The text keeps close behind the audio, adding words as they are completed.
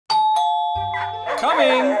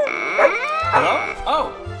Coming. Hello?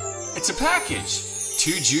 Oh, it's a package.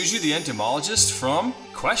 To Juju the entomologist from ?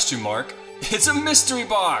 It's a mystery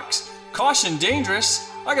box. Caution, dangerous.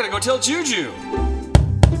 I gotta go tell Juju.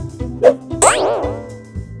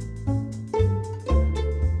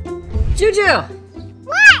 Juju!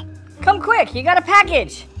 What? Come quick, you got a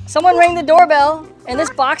package. Someone rang the doorbell and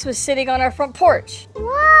this box was sitting on our front porch.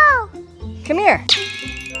 Whoa! Come here. Is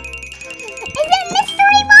it a mystery box?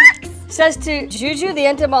 Says to Juju the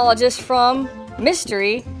entomologist from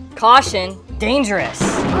Mystery, Caution, Dangerous.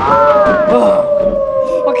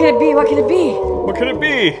 Oh. What could it be? What could it be? What could it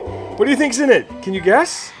be? What do you think's in it? Can you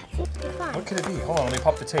guess? What could it be? Hold on, let me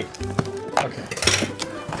pop the tape. Okay.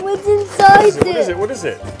 What's inside What is it? What is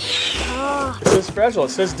it? Oh. It says fragile. It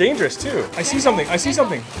says dangerous too. I see something. I see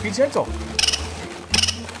something. Be gentle.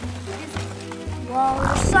 Whoa,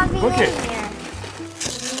 there's something Look in it. here.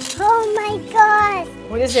 Oh my god.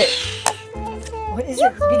 What is it? What is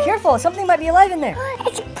it? Be careful. Something might be alive in there.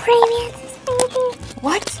 It's a praying mantis baby.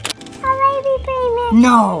 What? A baby praying mantis.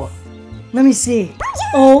 No. Let me see.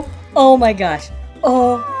 Oh my gosh.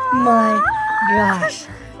 Oh my gosh.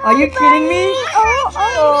 Are you kidding me?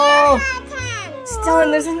 Oh. Stellan,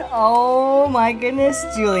 there's an, oh my goodness,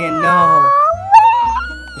 Julian, no.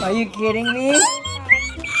 Are you kidding me?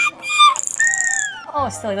 Oh,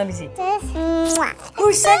 Stellan, let me see.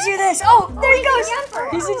 Who sent you this? Oh, there he goes.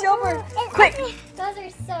 He's a jumper. Quick. Those are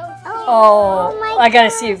so Oh, I gotta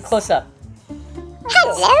see you close up.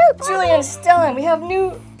 Hello. Julian, Stellan, we have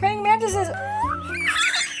new praying mantises.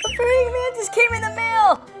 A praying mantis came in the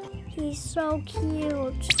mail. He's so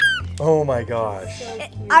cute. Oh my gosh.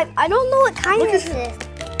 I don't know what kind Look this at is.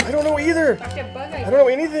 I don't know either. I don't know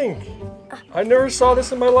anything. I never saw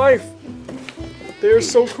this in my life. They're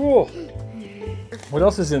so cool. What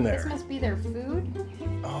else is in there? This must be their food.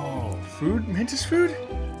 Oh, food? Mantis food?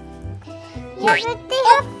 Yeah, but they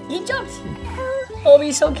have. He jumped. Oh,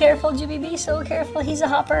 be so careful, Jimmy. Be so careful. He's a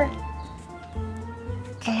hopper.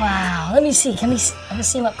 Wow. Let me see. Let me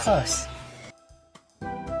see him up close.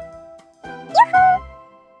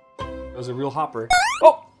 That was a real hopper.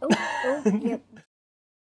 Oh! Yep.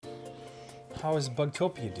 How is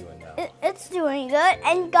Bugtopia doing now? It's doing good.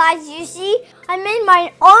 And guys, you see, I made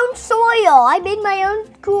my own soil. I made my own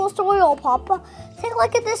cool soil, Papa. Take a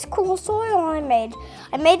look at this cool soil I made.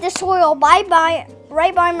 I made the soil right by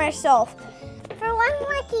myself. For one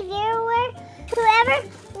lucky viewer, whoever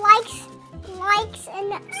likes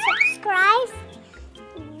and subscribes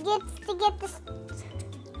gets to get this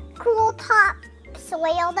cool top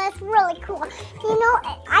soil. That's really cool. You know,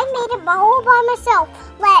 I made it all by myself.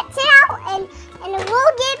 Let's out and it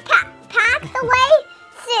will get packed away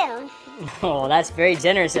soon. Oh, that's very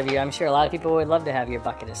generous of you. I'm sure a lot of people would love to have your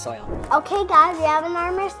bucket of soil. Okay, guys, we have in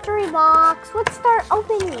our mystery box. Let's start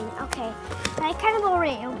opening. Okay, I kind of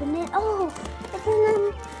already opened it. Oh, it's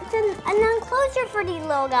an enclosure for these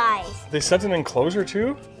little guys. They sent an enclosure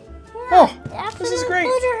too? Yeah, Oh, this is great.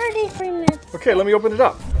 Enclosure for these 3 minutes. Okay, let me open it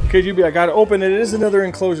up. Okay, Juby, I gotta open it. It is another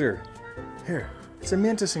enclosure. Here, it's a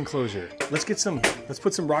mantis enclosure. Let's put some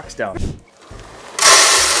rocks down.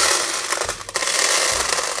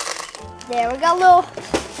 There, we got little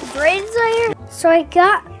braids right here. So I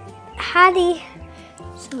got Hattie.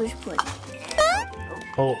 So let's put.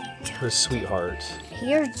 Oh, her sweetheart.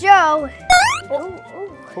 Here's Joe. Oh.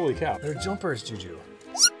 Holy cow, they're jumpers, Juju.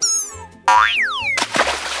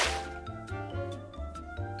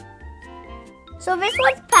 So this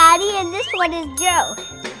one's Patty and this one is Joe.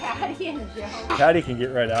 Patty and Joe. Patty can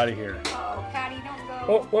get right out of here. Oh, Patty, don't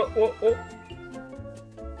go. Oh.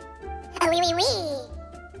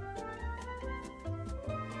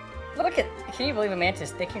 Look at, can you believe a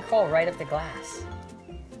mantis? They can crawl right up the glass.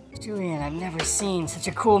 Julian, I've never seen such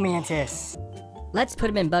a cool mantis. Let's put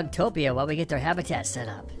them in Bugtopia while we get their habitat set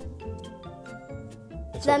up.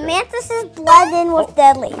 The mantises blend in with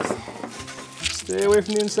dead leaves. Stay away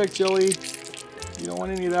from the insect jelly. You don't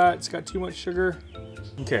want any of that. It's got too much sugar.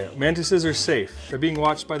 Okay, mantises are safe. They're being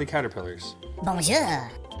watched by the caterpillars.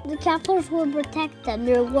 Bonjour. The caterpillars will protect them.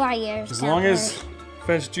 They're warriors. As long as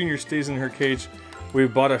Fence Jr. stays in her cage,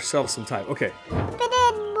 we've bought ourselves some time. Okay. Fit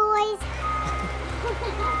in, boys.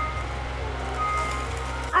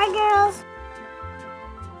 Our girls.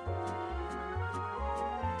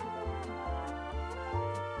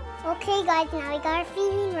 Okay, guys, now we got our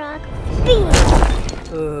feeding rock. Feed.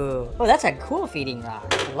 Ooh. Oh, that's a cool feeding rock.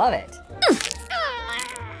 I love it.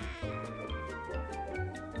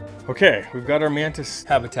 Okay, we've got our mantis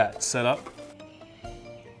habitat set up.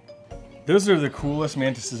 Those are the coolest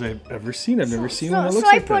mantises I've ever seen. I've never seen one that looks So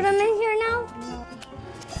I like put that. them in here now?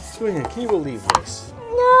 Julian, can you believe this?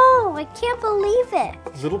 No, I can't believe it.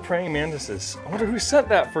 Little praying mantises. I wonder who sent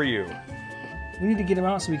that for you. We need to get him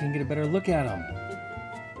out so we can get a better look at him.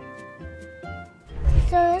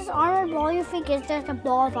 So this armored ball you think is just a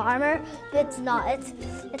ball of armor, but it's not.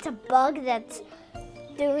 It's a bug that's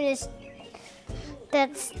doing this.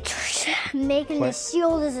 That's making the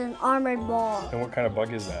shield as an armored ball. And what kind of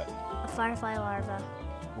bug is that? A firefly larva.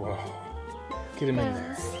 Whoa. Get him in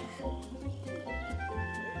there.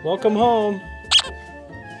 Welcome home.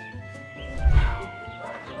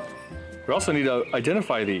 We also need to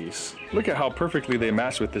identify these. Look at how perfectly they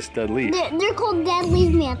match with this dead leaf. They're called dead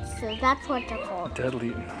leaf mantises. That's what they're called. Dead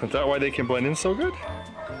leaf. Is that why they can blend in so good?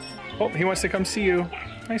 Oh, he wants to come see you.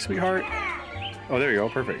 Hi, sweetheart. Oh, there you go.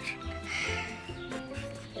 Perfect.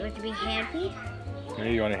 You want to be hand feed?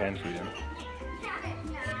 Maybe you want to hand feed him.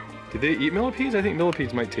 Did they eat millipedes? I think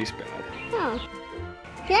millipedes might taste bad. No.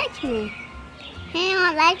 He likes me. He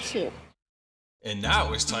don't like you. And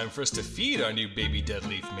now it's time for us to feed our new baby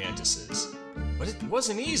deadleaf mantises. But it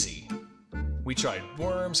wasn't easy. We tried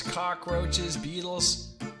worms, cockroaches,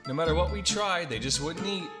 beetles. No matter what we tried, they just wouldn't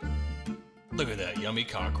eat. Look at that yummy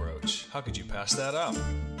cockroach. How could you pass that up?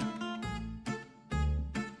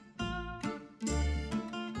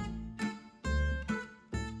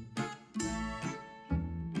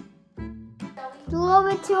 A little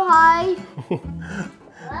bit too high.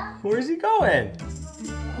 Where's he going?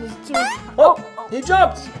 He's too. Oh, he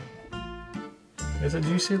jumped. It's a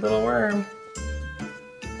juicy little worm.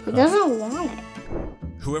 He doesn't want it.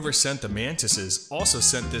 Whoever sent the mantises also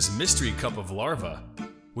sent this mystery cup of larvae.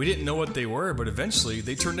 We didn't know what they were, but eventually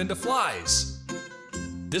they turned into flies.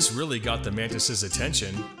 This really got the mantises'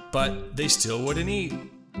 attention, but they still wouldn't eat.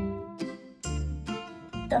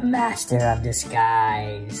 The master of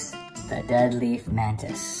disguise, the deadleaf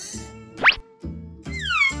mantis.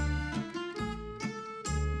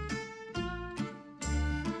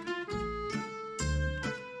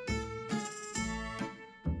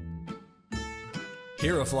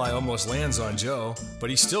 Here a fly almost lands on Joe, but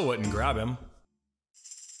he still wouldn't grab him.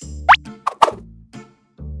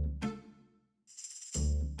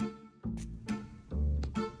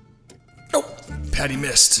 Oh, Patty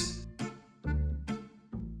missed.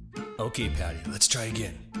 Okay, Patty, let's try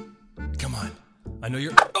again. Come on, I know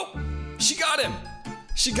you're... Oh, she got him!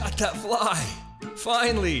 She got that fly!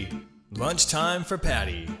 Finally! Lunchtime for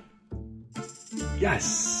Patty.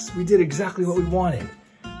 Yes, we did exactly what we wanted.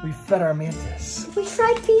 We fed our mantis. We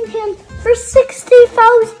tried feeding him for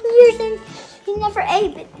 60,000 years and he never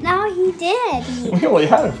ate, but now he did. We only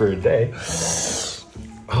had it for a day.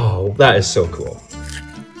 Oh, that is so cool.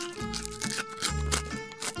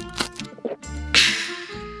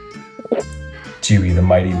 Juju, the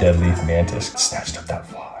mighty deadleaf mantis, snatched up that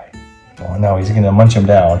fly. Oh, now he's gonna munch him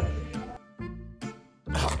down.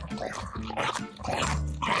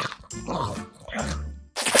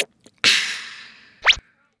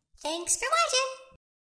 Thanks for watching.